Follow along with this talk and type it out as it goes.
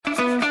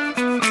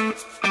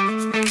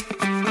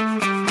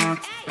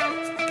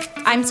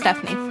I'm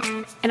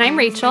Stephanie. And I'm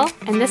Rachel,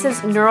 and this is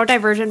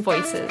Neurodivergent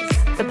Voices,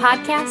 the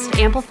podcast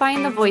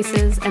amplifying the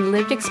voices and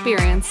lived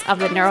experience of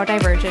the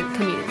neurodivergent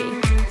community.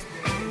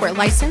 We're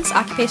licensed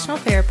occupational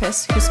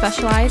therapists who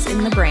specialize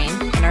in the brain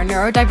and are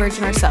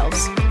neurodivergent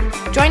ourselves.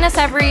 Join us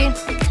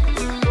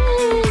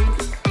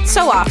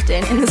so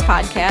often in this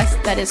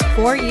podcast that is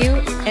for you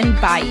and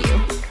by you,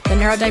 the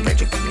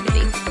neurodivergent community.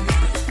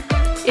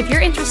 If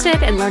you're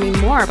interested in learning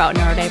more about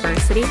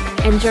neurodiversity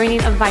and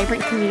joining a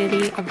vibrant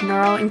community of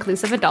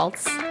neuro-inclusive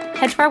adults,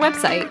 head to our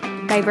website,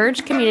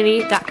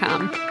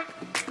 divergecommunity.com.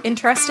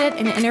 Interested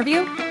in an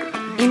interview?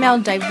 Email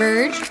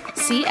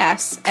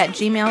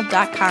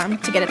divergecs@gmail.com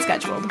to get it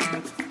scheduled.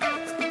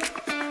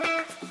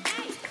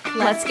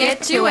 Let's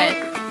get to it.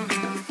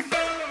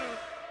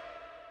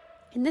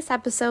 In this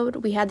episode,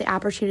 we had the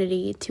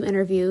opportunity to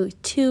interview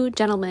two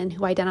gentlemen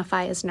who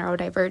identify as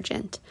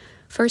neurodivergent.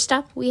 First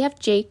up, we have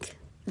Jake,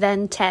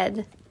 then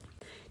Ted.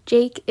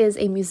 Jake is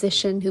a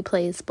musician who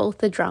plays both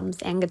the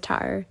drums and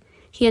guitar.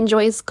 He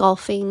enjoys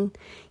golfing.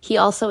 He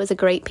also is a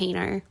great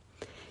painter.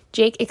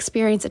 Jake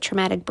experienced a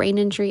traumatic brain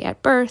injury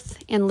at birth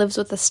and lives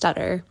with a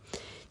stutter.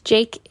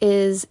 Jake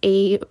is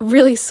a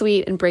really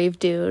sweet and brave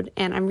dude,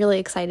 and I'm really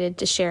excited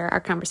to share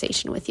our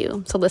conversation with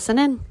you. So listen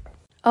in.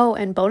 Oh,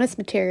 and bonus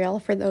material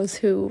for those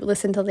who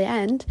listen till the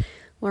end,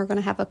 we're going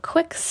to have a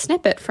quick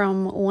snippet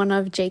from one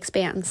of Jake's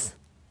bands.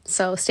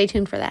 So stay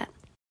tuned for that.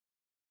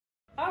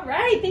 All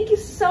right, thank you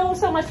so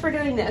much for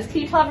doing this.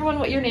 Can you tell everyone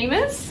what your name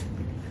is?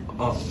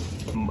 My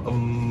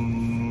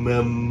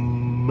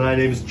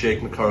name is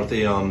Jake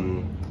McCarthy.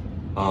 I'm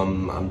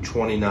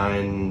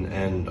 29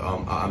 and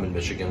I'm in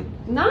Michigan.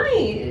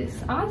 Nice,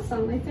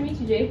 awesome. Nice to meet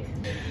you, Jake.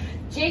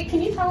 Jake,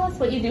 can you tell us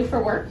what you do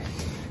for work?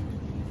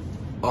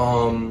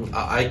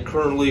 I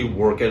currently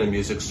work at a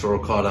music store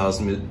called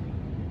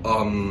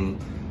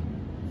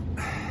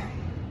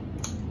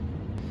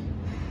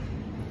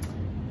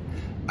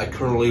I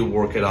currently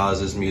work at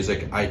Oz's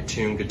Music. I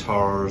tune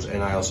guitars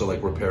and I also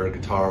repair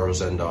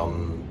guitars, and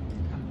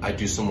I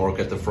do some work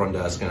at the front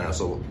desk, and I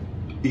also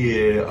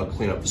I'll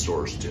clean up the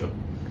stores too.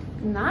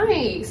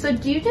 Nice. So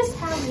do you just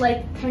have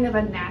kind of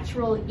a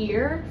natural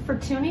ear for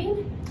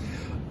tuning?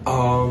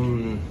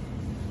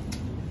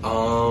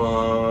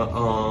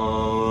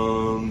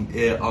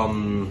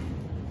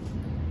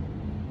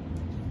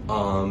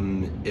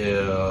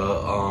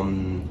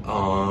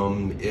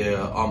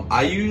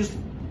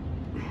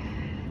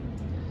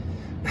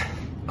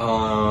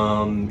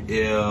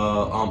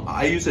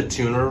 I use a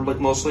tuner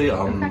mostly.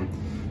 Okay.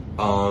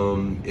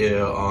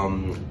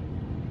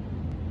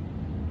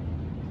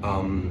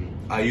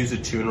 I use a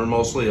tuner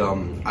mostly.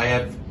 I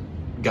have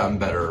gotten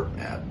better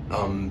at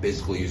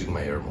basically using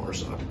my ear more.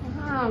 So.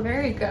 Oh,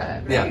 very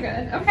good. Very Yeah.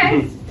 good.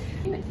 Okay.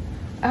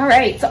 All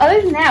right. So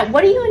other than that,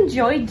 what do you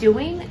enjoy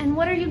doing, and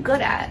what are you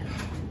good at?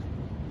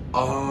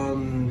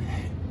 I'm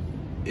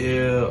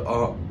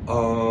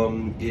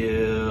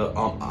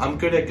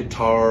good at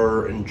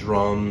guitar and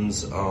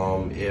drums.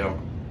 I'm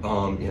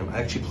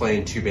actually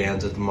playing two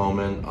bands at the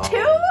moment.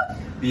 Two?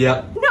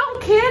 Yeah. No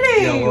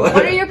kidding. Yeah, well,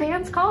 what are your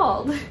bands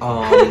called?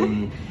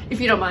 If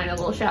you don't mind, a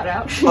little shout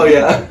out. Oh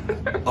yeah.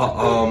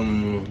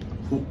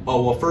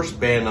 Well, first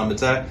band,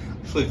 it's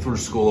actually through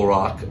School of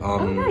Rock.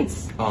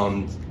 Nice.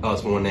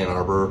 It's one in Ann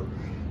Arbor.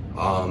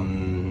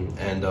 And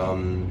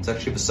it's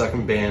actually the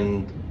second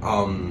band.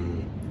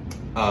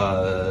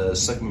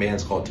 Second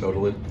band's called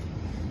Totally.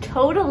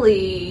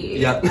 Totally.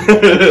 Yeah.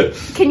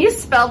 Can you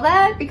spell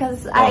that?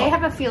 Because I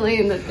have a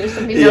feeling that there's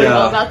something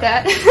notable about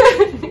that.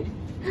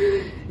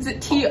 Is it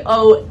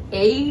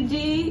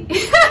T-O-A-D?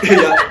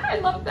 Yeah. I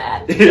love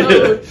that.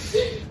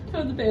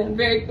 Toad the band.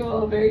 Very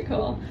cool. Very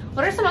cool.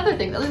 What are some other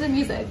things other than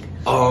music?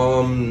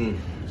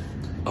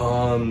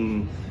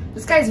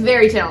 This guy's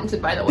very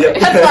talented, by the way. Yeah.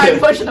 That's why I'm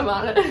pushing him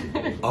on it.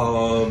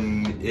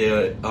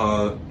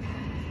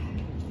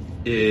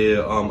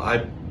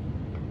 I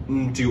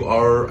do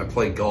art. I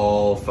play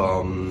golf.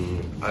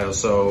 I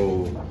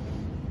also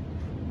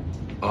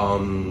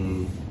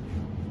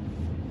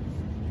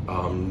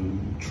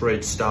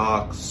trade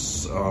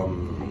stocks.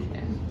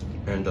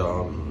 And I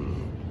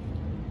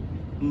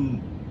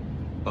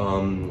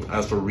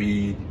also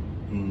read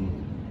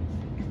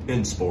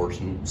in sports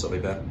and stuff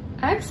like that.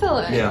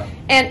 Excellent. Yeah.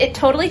 And it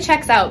totally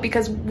checks out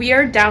because we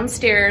are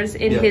downstairs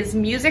in Yeah. his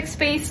music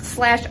space /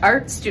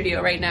 art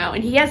studio right now,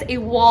 and he has a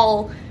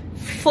wall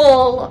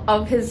full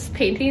of his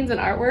paintings and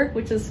artwork,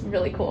 which is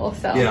really cool.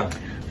 So Yeah.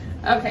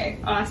 Okay,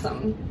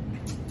 awesome.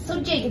 So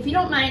Jake, if you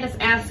don't mind us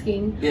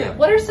asking, Yeah.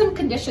 what are some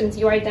conditions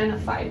you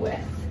identify with?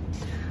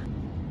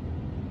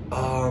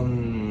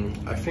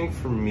 I think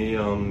for me,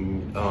 I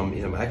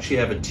actually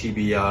have a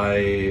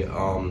TBI.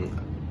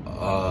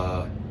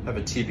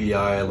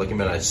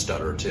 I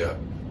stutter too.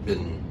 I've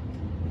been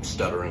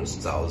stuttering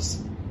since I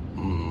was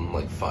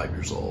 5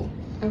 years old.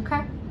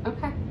 Okay.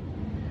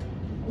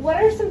 What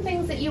are some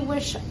things that you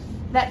wish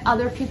that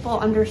other people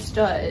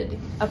understood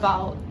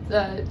about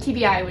the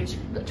TBI, which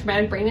the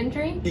traumatic brain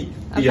injury?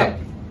 Okay. Yeah.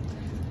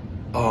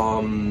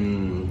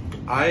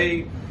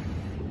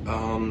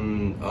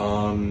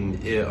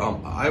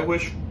 I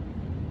wish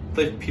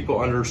like people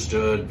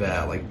understood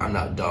that like I'm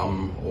not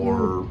dumb,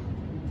 or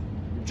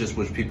just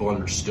wish people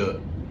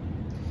understood.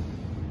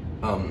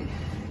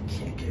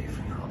 Can't get it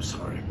from here. I'm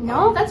sorry.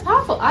 No, that's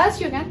powerful. I'll ask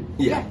you again.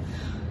 Yeah.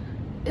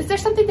 Is there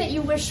something that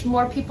you wish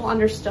more people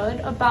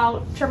understood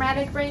about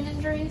traumatic brain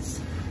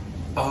injuries?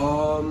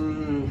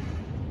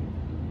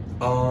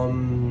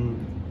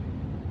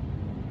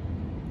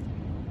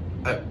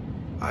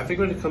 I think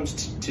when it comes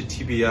to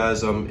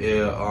TBIs,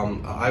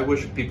 I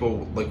wish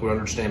people like would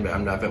understand that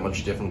I'm not that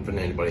much different than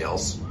anybody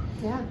else.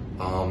 Yeah.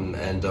 I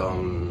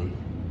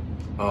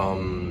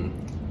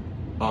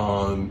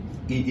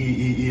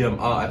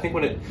think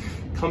when it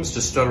comes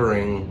to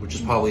stuttering, which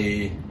is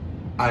probably,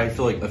 I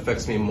feel like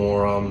affects me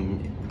more.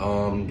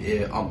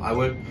 I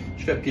would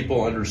wish that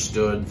people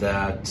understood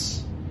that.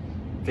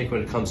 I think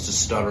when it comes to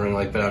stuttering,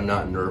 like that I'm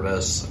not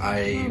nervous.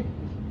 I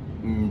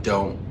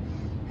don't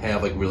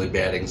have like really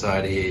bad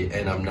anxiety,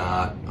 and I'm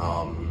not.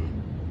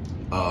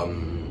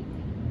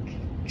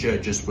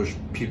 Just wish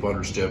people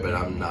understood, but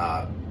I'm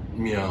not.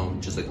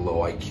 Just like low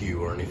IQ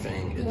or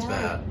anything. It's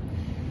that.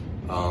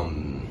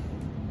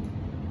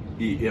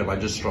 I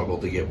just struggle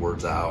to get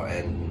words out,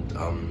 and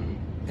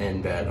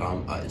that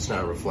it's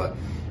not a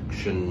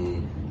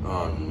reflection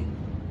on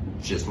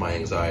just my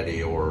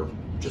anxiety or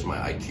just my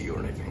IQ or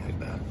anything like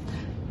that.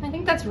 I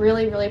think that's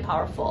really, really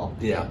powerful.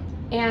 Yeah.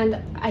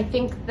 And I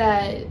think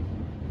that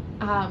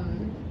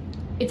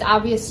it's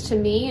obvious to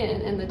me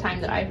in the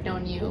time that I've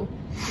known you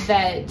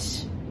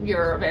that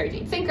you're a very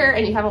deep thinker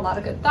and you have a lot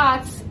of good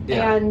thoughts.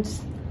 Yeah. And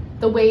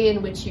the way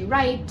in which you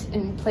write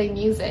and play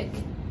music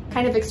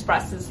kind of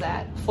expresses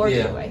that for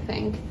you, I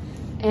think.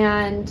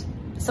 And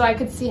so I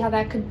could see how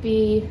that could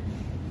be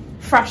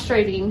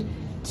frustrating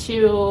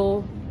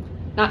to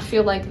not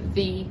feel like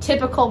the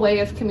typical way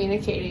of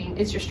communicating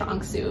is your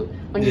strong suit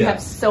when you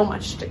have so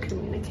much to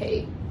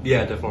communicate.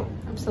 Yeah, definitely.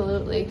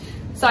 Absolutely.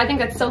 So I think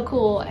that's so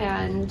cool,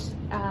 and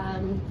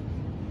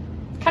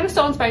kind of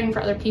so inspiring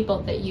for other people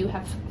that you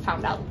have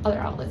found out other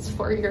outlets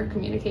for your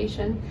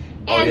communication.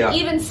 And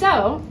even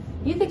so,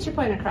 you get your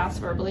point across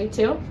verbally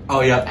too.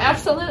 Oh yeah.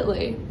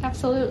 Absolutely.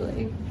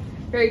 Absolutely.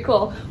 Very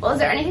cool. Well, is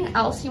there anything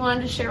else you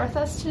wanted to share with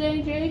us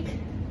today, Jake?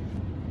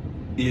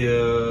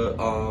 Yeah,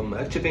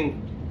 I actually think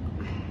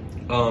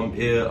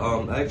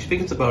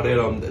it's about it.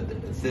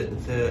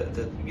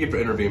 Thank you for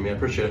interviewing me. I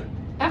appreciate it.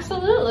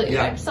 Absolutely.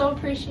 Yeah. I so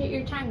appreciate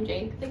your time,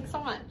 Jake. Thanks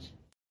so much.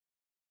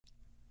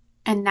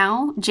 And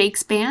now,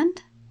 Jake's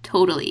band,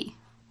 Totally.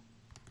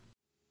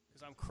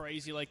 Because I'm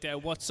crazy like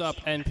that. What's up,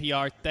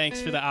 NPR?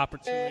 Thanks for the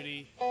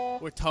opportunity.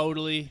 We're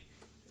totally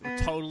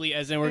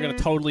as in we're going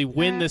to totally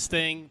win this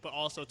thing, but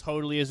also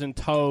totally as in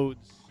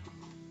toads.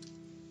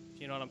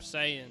 You know what I'm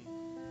saying?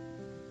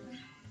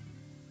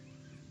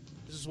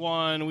 This is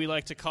one we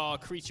like to call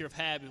creature of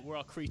habit. We're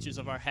all creatures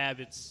of our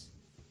habits.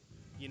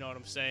 You know what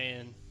I'm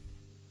saying?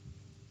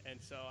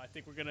 And so I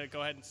think we're going to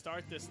go ahead and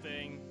start this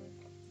thing.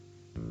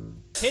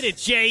 Hit it,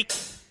 Jake!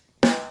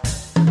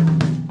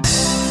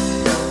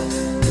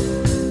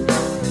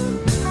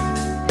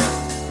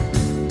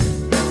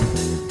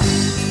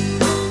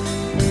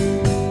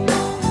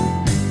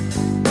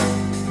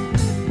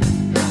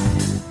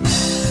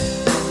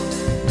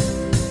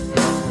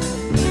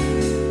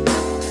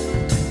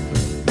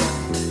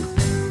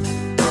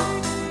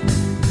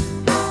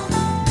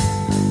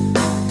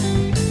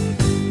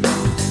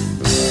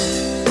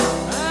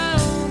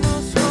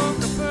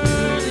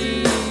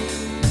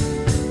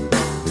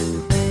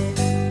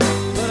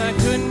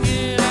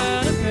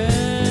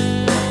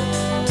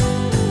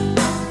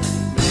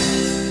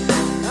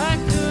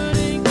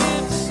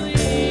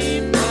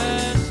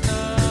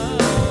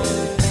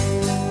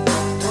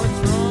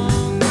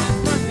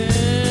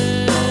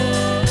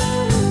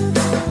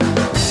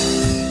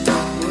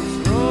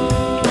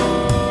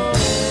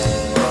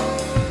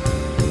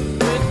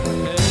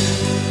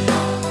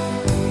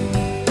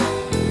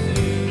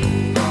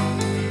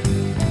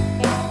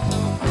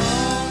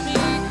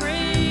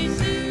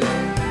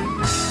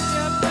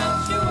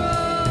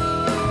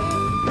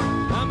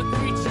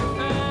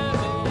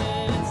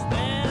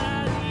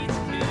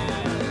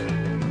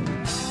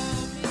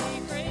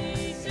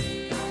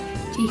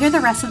 To hear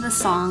the rest of the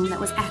song that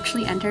was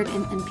actually entered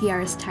in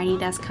NPR's Tiny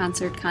Desk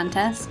Concert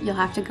Contest, you'll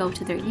have to go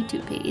to their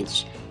YouTube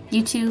page.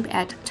 YouTube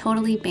at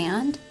Totally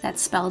Band,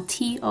 that's spelled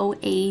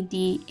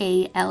TOADALLY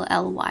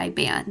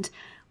Band.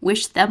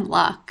 Wish them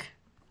luck.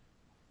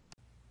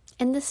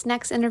 In this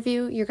next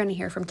interview, you're going to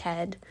hear from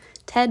Ted.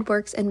 Ted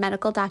works in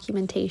medical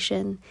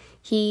documentation.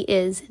 He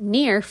is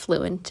near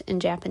fluent in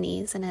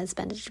Japanese and has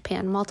been to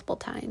Japan multiple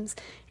times,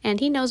 and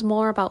he knows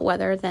more about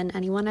weather than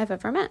anyone I've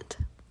ever met.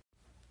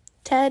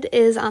 Ted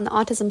is on the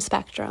autism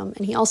spectrum,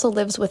 and he also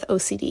lives with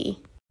OCD.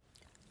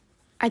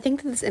 I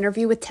think that this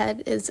interview with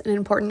Ted is an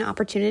important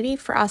opportunity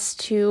for us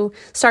to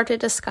start to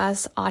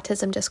discuss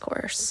autism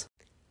discourse.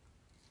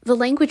 The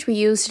language we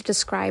use to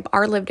describe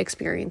our lived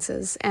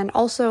experiences and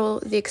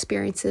also the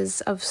experiences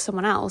of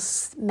someone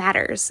else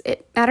matters.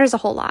 It matters a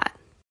whole lot.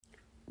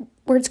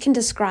 Words can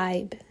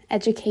describe,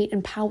 educate,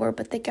 empower,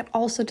 but they can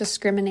also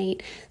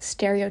discriminate,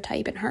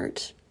 stereotype, and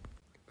hurt.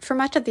 For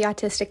much of the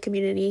autistic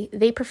community,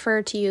 they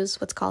prefer to use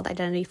what's called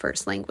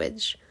identity-first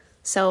language.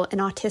 So an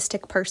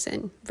autistic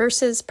person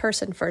versus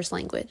person-first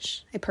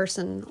language, a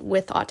person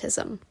with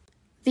autism.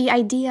 The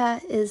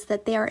idea is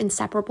that they are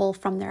inseparable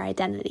from their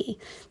identity.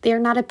 They are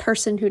not a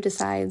person who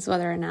decides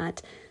whether or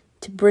not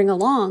to bring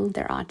along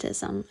their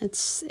autism.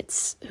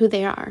 It's who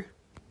they are.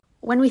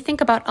 When we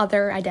think about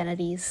other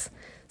identities,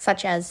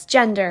 such as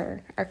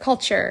gender, or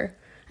culture,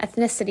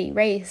 ethnicity,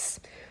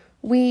 race,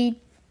 we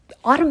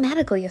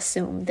automatically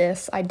assume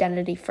this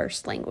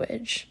identity-first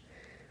language.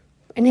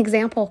 An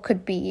example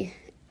could be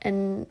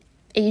an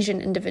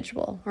Asian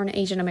individual or an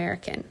Asian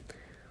American.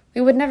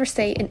 We would never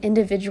say an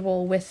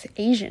individual with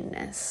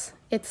Asianness.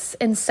 It's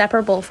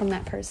inseparable from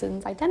that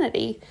person's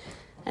identity.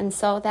 And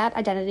so that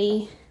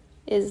identity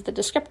is the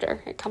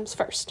descriptor. It comes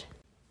first.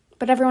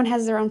 But everyone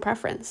has their own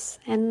preference.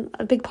 And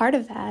a big part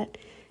of that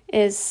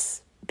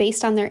is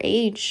based on their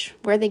age,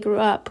 where they grew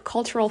up,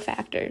 cultural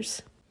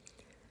factors.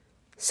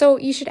 So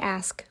you should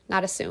ask,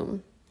 not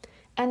assume.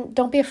 And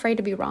don't be afraid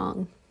to be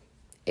wrong.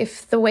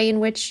 If the way in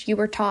which you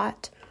were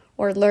taught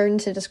or learned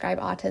to describe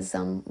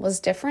autism was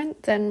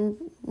different than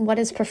what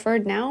is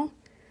preferred now,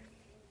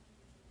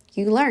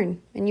 you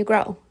learn and you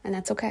grow, and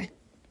that's okay.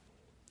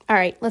 All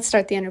right, let's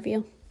start the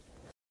interview.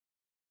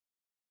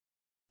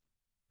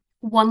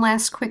 One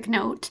last quick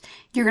note.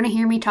 You're going to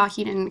hear me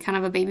talking in kind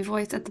of a baby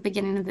voice at the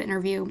beginning of the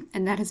interview,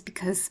 and that is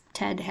because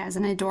Ted has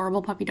an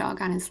adorable puppy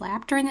dog on his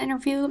lap during the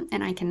interview,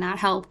 and I cannot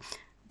help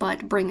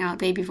but bring out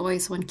baby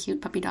voice when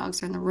cute puppy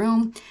dogs are in the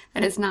room.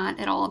 That is not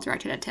at all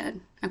directed at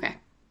Ted. Okay.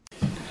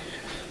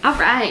 All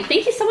right.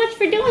 Thank you so much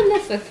for doing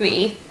this with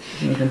me.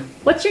 Okay.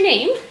 What's your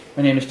name?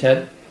 My name is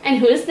Ted. And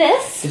who is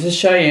this? This is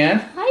Cheyenne.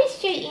 Hi,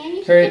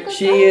 Cheyenne.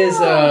 She's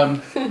a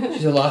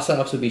Lhasa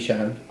Apso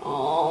Bichon.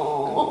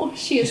 Oh,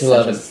 she is She's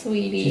such 11. a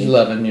sweetie. She's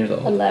 11 years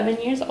old.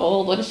 11 years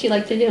old. What does she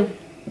like to do?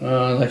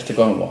 Likes to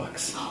go on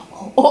walks.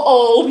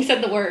 Oh, we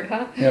said the word,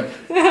 huh? Yep.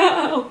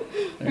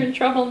 We're in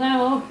trouble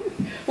now.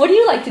 What do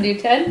you like to do,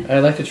 Ted? I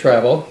like to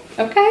travel.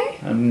 Okay.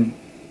 I'm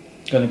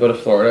going to go to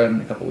Florida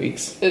in a couple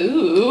weeks.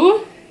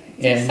 Ooh.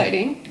 And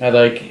exciting.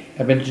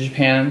 I've been to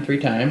Japan 3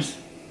 times.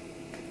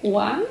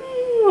 Wow.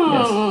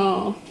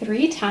 Yes.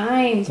 3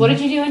 times. What did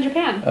you do in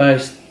Japan?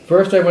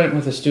 First I went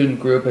with a student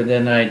group, and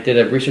then I did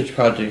a research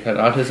project on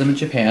autism in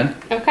Japan.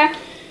 Okay.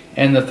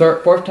 And the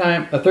third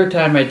time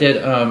I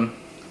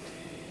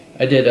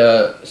did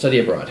a study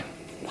abroad.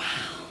 Wow.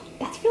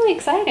 That's really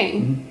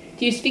exciting. Mm-hmm.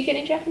 Do you speak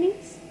any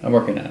Japanese? I'm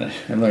working on it.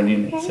 I'm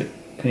learning it. So,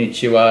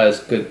 konnichiwa is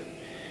good.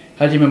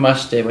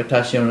 Hajimemashite,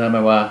 watashi no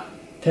name wa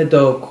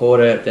Tedo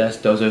Kore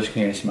desu. Dozo yoroshiku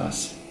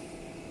onegaishimasu.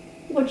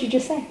 What did you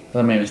just say?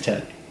 My name is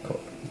Ted. Cool.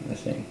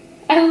 That's the name.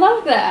 I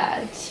love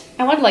that.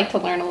 I would like to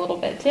learn a little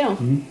bit too.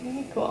 Mm-hmm.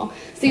 Very cool.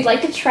 So you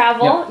like to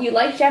travel. Yep. You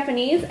like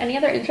Japanese. Any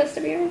other interests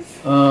of yours?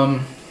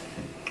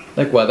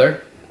 Like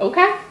weather.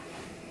 Okay.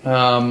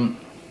 I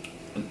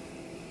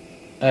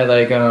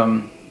like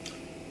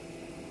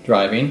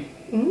driving.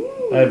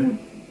 Mm.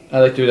 I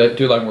like to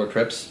do long road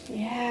trips.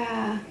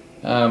 Yeah.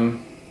 Let's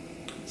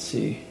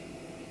see.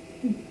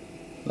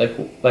 Like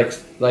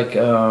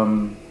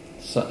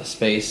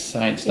space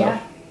science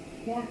stuff.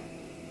 Yeah.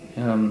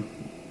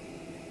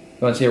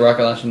 I want to see a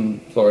rocket launch in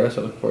Florida,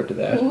 so I look forward to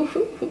that.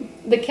 Ooh.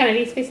 The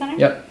Kennedy Space Center?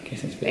 Yep.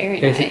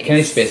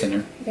 Kennedy Space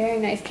Center. Very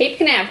nice. Cape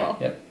Canaveral.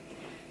 Yep.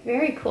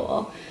 Very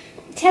cool.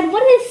 Ted,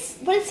 what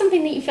is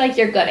something that you feel like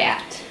you're good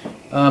at?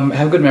 I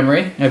have good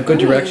memory. I have good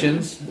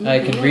directions. Mm-hmm. I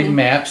can read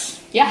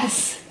maps.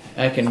 Yes.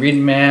 I can read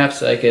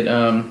maps. I could.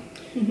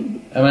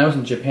 When I was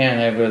in Japan,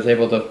 I was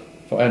able to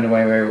find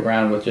my way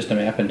around with just a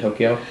map in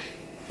Tokyo.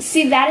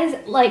 See, that is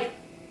like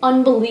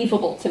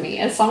unbelievable to me.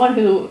 As someone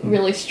who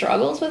really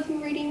struggles with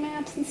reading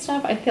maps and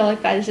stuff, I feel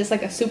like that is just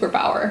like a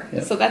superpower.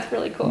 Yep. So that's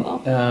really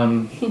cool.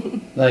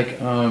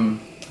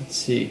 Let's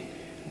see.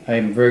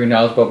 I'm very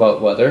knowledgeable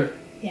about weather.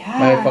 Yeah.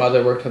 My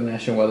father worked for the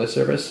National Weather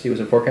Service. He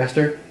was a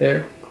forecaster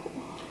there. Cool.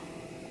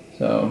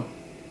 So,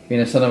 being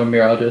a son of a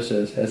meteorologist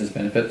has its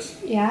benefits.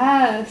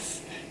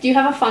 Yes. Do you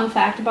have a fun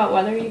fact about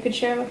weather you could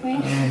share with me?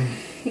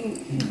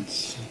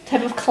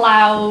 Type of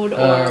cloud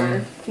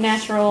or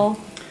natural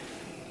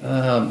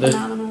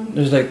phenomenon?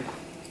 There's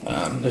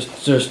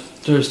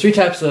 3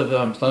 types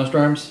of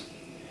thunderstorms.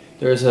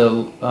 There's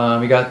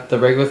we got the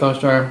regular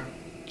thunderstorm.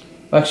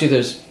 Well, actually,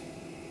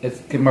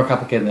 it's more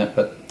complicated than that,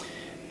 but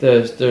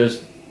there's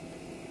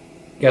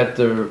got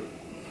the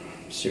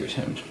serious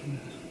hymn.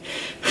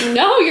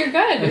 No, you're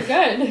good. You're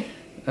good.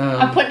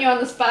 I'm putting you on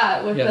the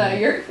spot with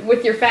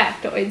your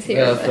factoids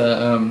here.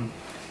 Yeah,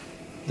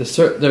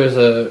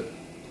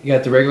 you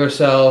got the regular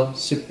cell and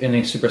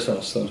a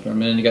supercell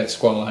thunderstorm, and then you got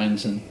squall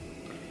lines, and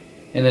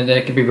then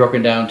it can be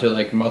broken down to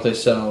like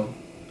multi-cell,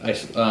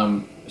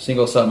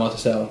 single cell,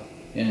 multi-cell,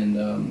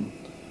 and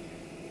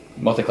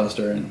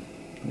multi-cluster, and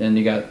then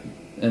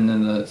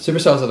the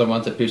supercells are the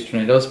ones that produce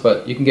tornadoes.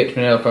 But you can get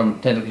tornado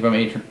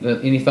technically from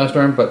any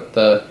thunderstorm, but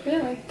the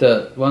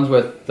ones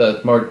with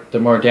the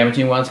more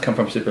damaging ones come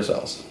from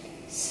supercells.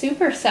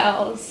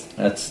 Supercells.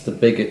 That's the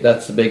big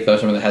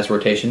thunderstorm that has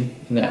rotation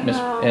in the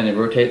atmosphere, and it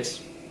rotates.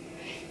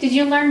 Did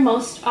you learn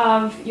most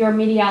of your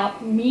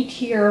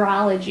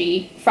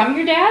meteorology from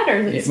your dad, or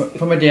is it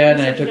From my dad,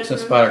 and I took some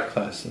spotter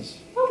classes.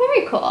 Oh,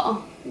 very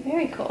cool.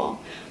 Very cool.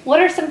 What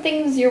are some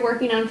things you're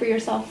working on for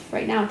yourself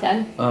right now,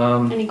 Ted?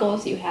 Any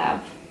goals you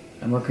have?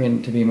 I'm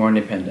working to be more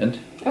independent.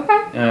 Okay.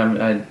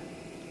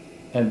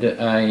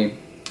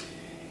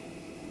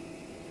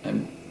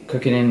 I'm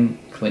cooking and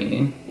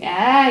cleaning.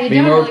 Yeah, you're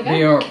Being doing more, really good.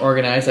 being more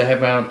organized. I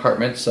have my own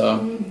apartment,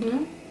 so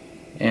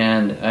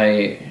and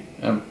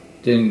I'm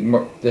doing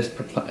more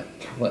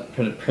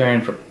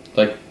preparing for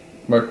like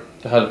more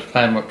how to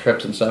plan more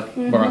trips and stuff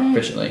more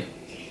efficiently.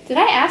 Did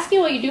I ask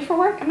you what you do for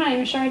work? I'm not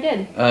even sure I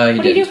did.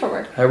 What do you do for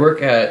work? I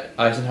work at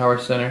Eisenhower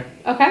Center.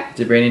 Okay. It's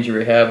a brain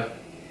injury rehab,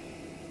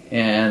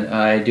 and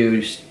I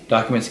do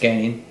document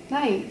scanning,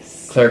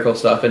 Nice. clerical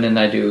stuff, and then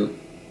I do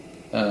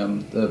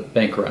the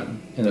bank run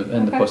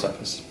in the post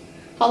office.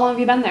 How long have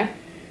you been there?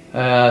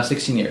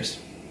 16 years.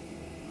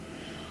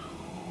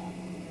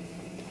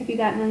 Have you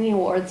gotten any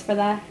awards for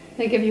that?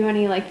 They give you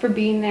any, like, for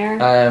being there?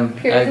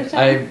 Periods of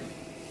time?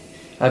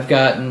 I've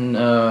gotten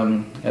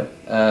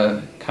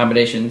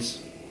accommodations.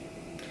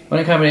 One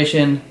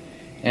accommodation,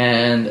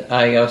 and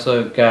I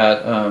also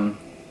got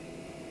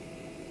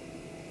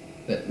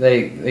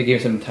they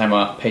gave some time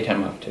off, pay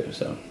time off too.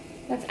 So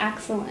That's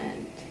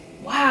excellent.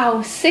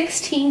 Wow,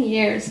 16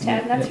 years,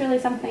 Ted. That's really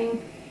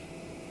something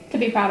to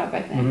be proud of,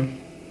 I think.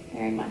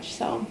 Very much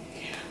so.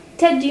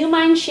 Ted, do you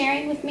mind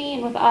sharing with me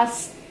and with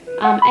us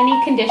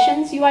any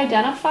conditions you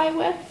identify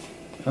with?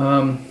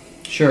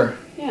 Sure.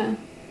 Yeah.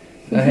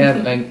 I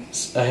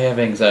have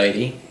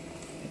anxiety,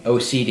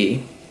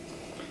 OCD.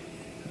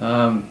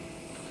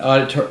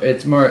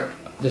 It's more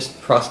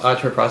just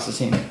auditory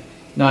processing,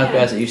 not as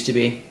bad as it used to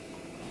be,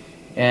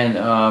 and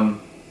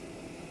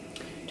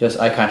just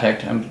eye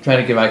contact. I'm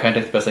trying to give eye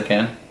contact the best I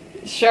can.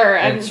 Sure.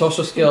 And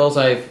social skills,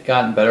 I've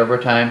gotten better over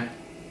time,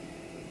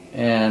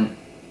 and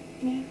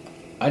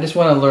I just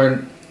want to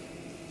learn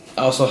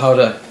also how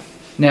to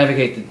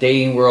navigate the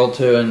dating world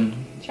too, and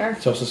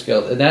social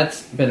skills, and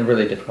that's been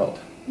really difficult.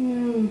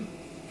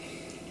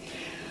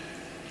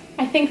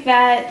 I think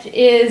that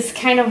is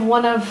kind of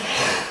one of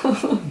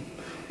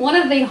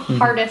the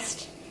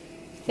hardest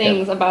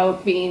things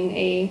about being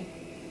a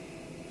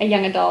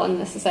young adult in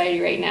this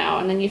society right now.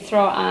 And then you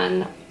throw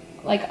on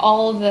like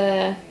all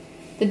the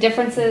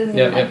differences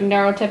in like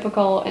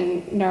neurotypical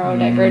and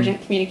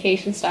neurodivergent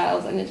communication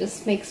styles, and it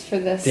just makes for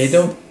this. They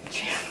don't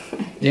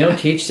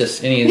teach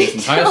this any of this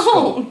in high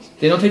school.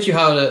 They don't teach you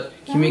how to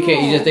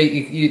communicate. No.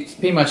 You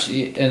pretty much,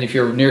 and if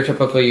you're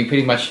neurotypical, you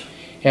pretty much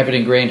have it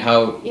ingrained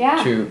how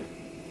to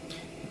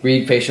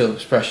read facial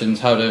expressions,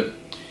 how to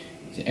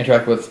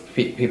interact with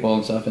people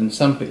and stuff. And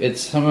some of it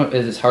is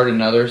harder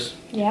than others.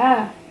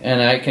 Yeah.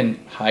 And I can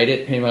hide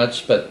it pretty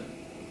much, but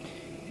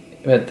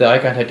the eye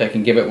contact I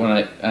can give it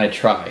when I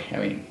try. I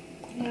mean,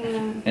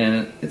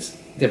 and it's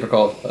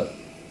difficult, but.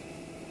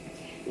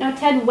 Now,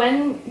 Ted,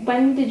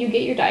 when did you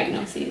get your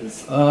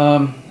diagnoses?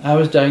 I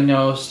was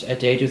diagnosed at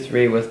the age of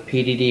 3 with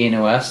PDD and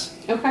OS.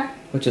 Okay.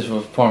 Which is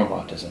a form of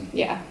autism.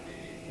 Yeah.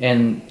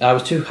 And I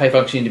was too high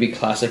functioning to be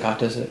classic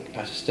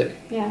autistic.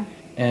 Yeah.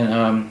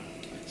 And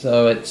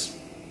so it's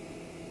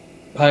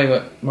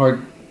probably more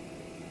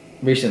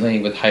recently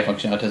with high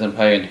functioning autism,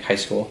 probably in high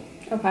school.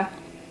 Okay.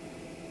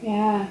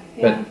 Yeah.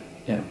 But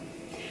yeah.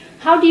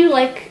 How do you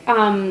like?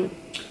 I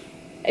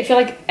feel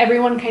like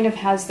everyone kind of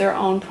has their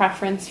own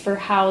preference for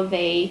how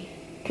they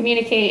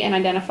communicate and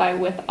identify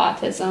with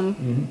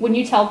autism. When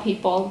you tell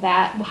people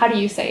that, how do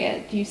you say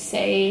it? Do you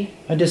say?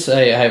 I just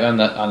say I'm on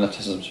the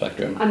autism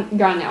spectrum.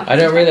 You're on the autism I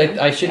don't spectrum. really.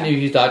 I shouldn't have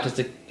used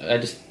autistic. I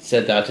just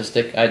said the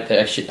autistic.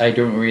 I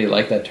don't really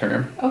like that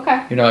term.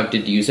 Okay. You know, I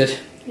did use it.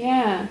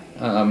 Yeah.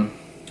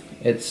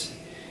 It's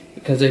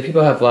because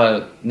people have a lot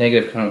of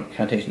negative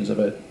connotations of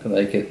it.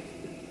 Like it.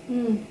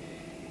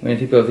 When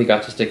people think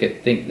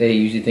autistic, they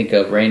usually think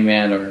of Rain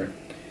Man or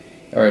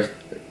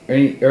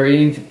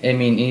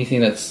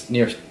anything that's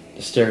near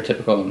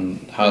stereotypical in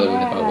how they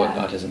read about what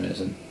autism is.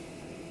 And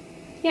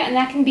and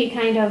that can be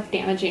kind of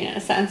damaging in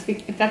a sense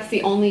if that's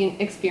the only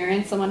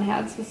experience someone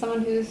has with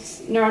someone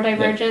who's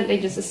neurodivergent. They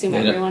just assume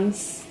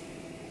everyone's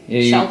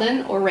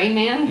Sheldon or Rain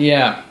Man.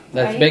 Yeah,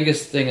 the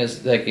biggest thing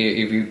is like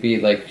if you be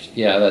like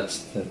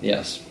yes,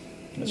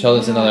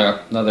 Sheldon's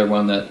another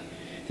one that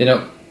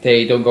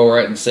they don't go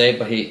right and say,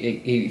 but he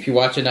if you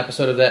watch an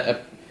episode of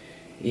that,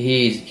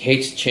 he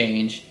hates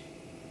change,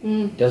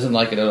 doesn't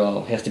like it at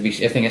all.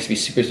 Everything has to be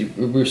super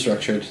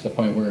structured to the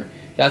point where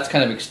that's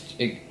kind of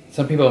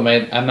some people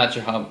I'm not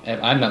sure how.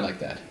 I'm not like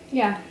that.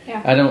 Yeah.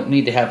 I don't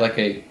need to have like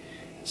a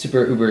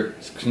super uber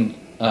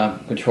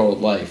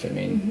controlled life. I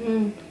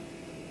mean,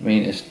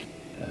 it's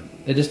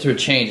just through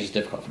change is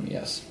difficult for me.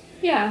 Yes.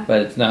 Yeah.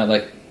 But it's not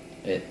like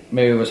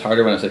maybe it was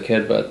harder when I was a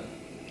kid, but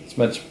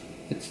it's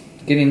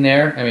getting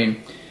there. I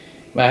mean.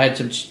 I had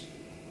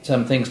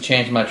some things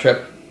change in my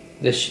trip.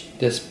 This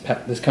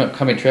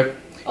coming trip.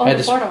 Oh,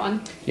 the Florida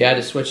one. Yeah, I had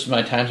to switch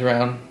my times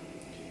around,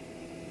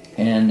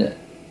 and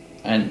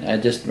I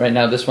just right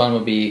now this one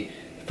will be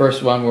the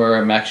first one where I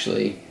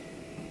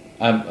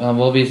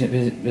will be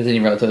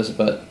visiting relatives,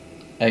 but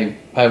I'm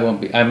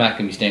not going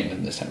to be staying with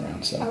him this time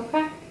around. So.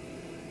 Okay.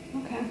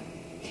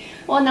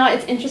 Well, no,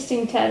 it's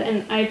interesting, Ted,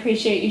 and I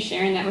appreciate you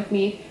sharing that with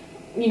me.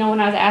 You know,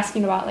 when I was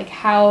asking about like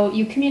how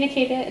you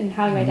communicate it and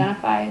how you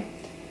identify,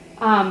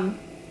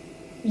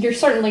 you're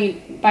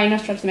certainly by no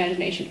stretch of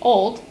imagination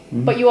old,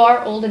 but you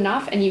are old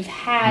enough and you've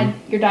had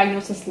your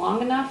diagnosis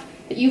long enough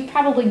that you've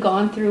probably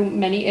gone through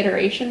many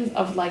iterations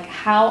of like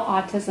how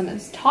autism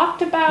is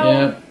talked about.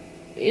 Yeah.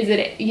 Is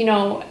it, you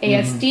know,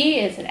 ASD?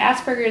 Is it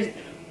Asperger's?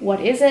 What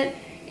is it?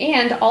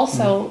 And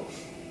also,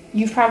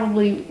 you've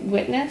probably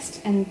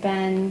witnessed and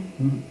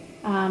been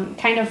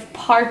kind of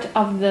part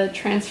of the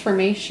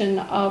transformation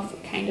of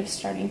kind of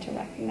starting to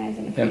recognize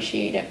and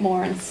appreciate it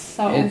more. And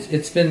so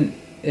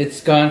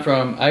it's gone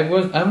from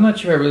I'm not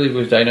sure I really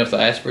was diagnosed with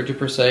Asperger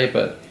per se,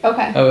 but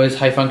I was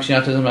high functioning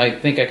autism. I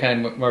think I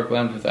kind of more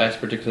blended with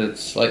Asperger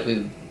because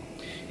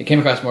it came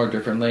across more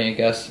differently, I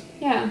guess.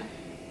 Yeah.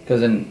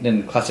 Because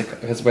in classic,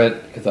 because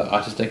the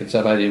autistic and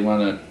stuff, I didn't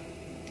want to.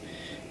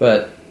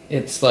 But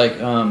it's like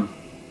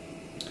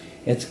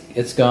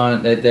it's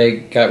gone. They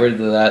got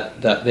rid of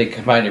that they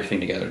combined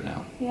everything together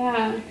now.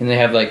 Yeah. And they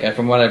have like,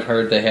 from what I've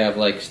heard, they have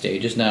like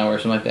stages now or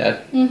something like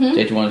that.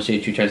 Stage 1,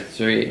 stage 2, stage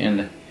 3,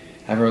 and I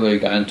haven't really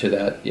gotten to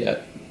that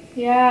yet.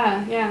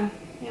 Yeah.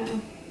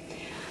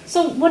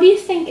 So what do you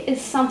think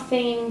is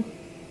something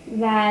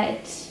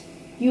that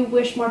you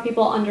wish more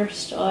people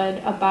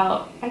understood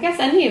about, I guess,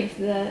 any of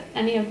the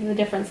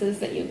differences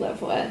that you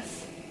live with?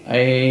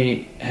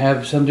 I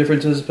have some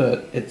differences,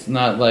 but it's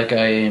not like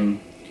I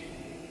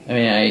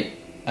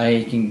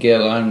can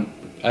get along.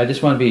 I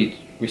just want to be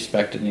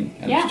respected and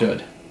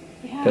understood.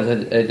 Because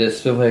I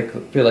just feel like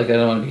I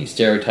don't want to be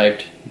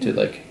stereotyped to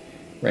like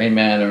Rain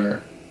Man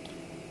or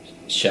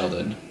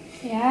Sheldon.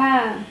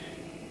 Yeah.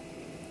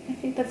 I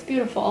think that's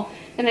beautiful.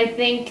 And I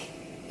think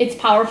it's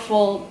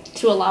powerful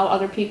to allow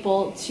other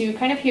people to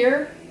kind of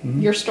hear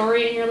your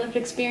story and your lived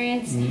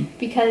experience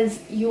because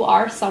you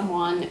are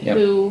someone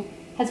who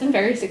has been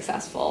very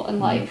successful in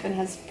life and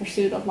has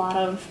pursued a lot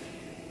of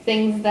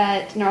things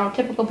that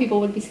neurotypical people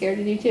would be scared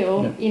to do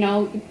too. Yeah. You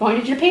know, going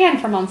to Japan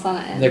for months on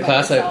end.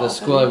 The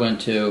school I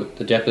went to,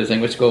 the Japanese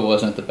language school,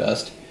 wasn't the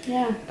best.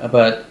 Yeah.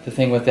 But the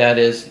thing with that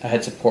is I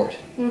had support.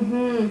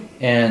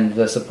 And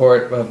the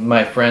support of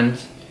my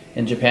friends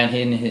in Japan,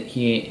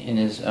 he and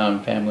his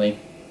family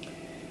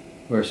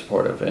were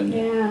supportive,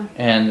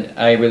 and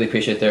I really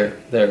appreciate their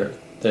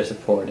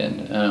support,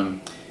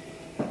 and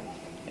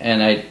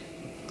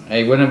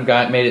I wouldn't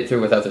have made it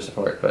through without their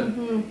support, but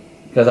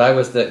because I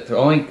was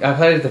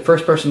the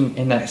first person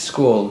in that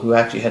school who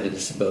actually had a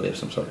disability of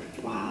some sort.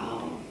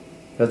 Wow.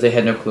 Because they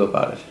had no clue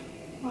about it.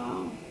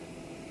 Wow.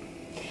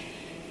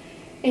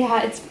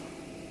 Yeah,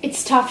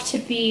 it's tough to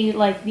be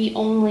like the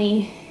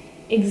only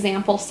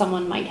example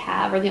someone might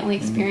have or the only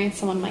experience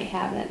someone might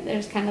have. That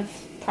there's kind of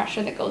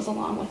pressure that goes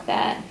along with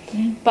that.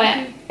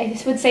 But I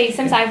just would say,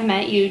 since I've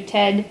met you,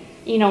 Ted,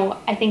 you know,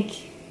 I think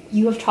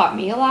you have taught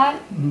me a lot.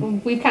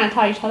 We've kind of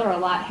taught each other a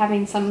lot,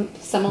 having some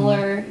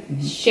similar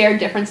shared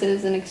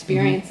differences and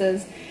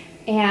experiences.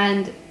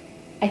 And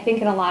I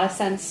think in a lot of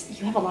sense,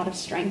 you have a lot of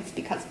strengths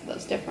because of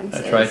those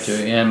differences. I try to,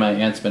 and my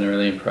aunt's been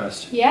really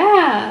impressed.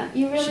 Yeah,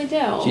 you really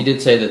do. She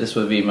did say that this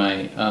would be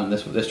my,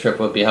 this trip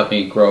would be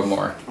helping me grow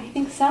more. I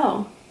think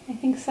so.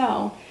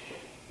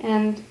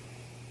 And,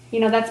 you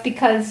know, that's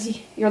because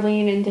you're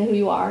leaning into who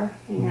you are,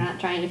 and you're not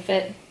trying to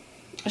fit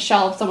a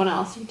shell of someone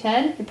else. You're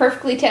Ted. You're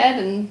perfectly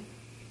Ted, and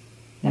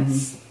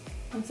that's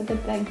a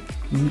good thing.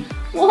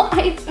 Well,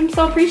 I'm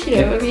so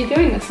appreciative of you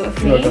doing this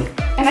with me. You're welcome.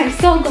 And I'm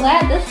so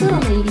glad this little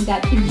lady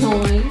got to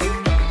join.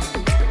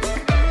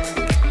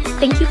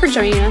 Thank you for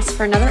joining us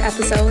for another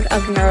episode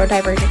of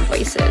Neurodivergent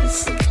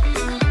Voices.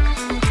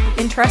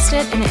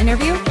 Interested in an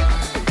interview?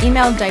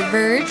 Email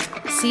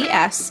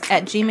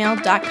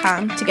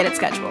divergecs@gmail.com to get it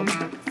scheduled.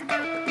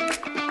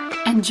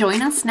 And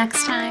join us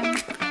next time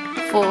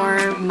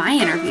for my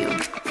interview.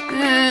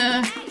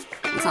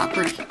 It's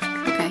awkward.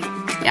 Okay,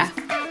 yeah.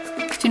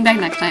 Tune back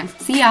next time.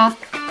 See ya!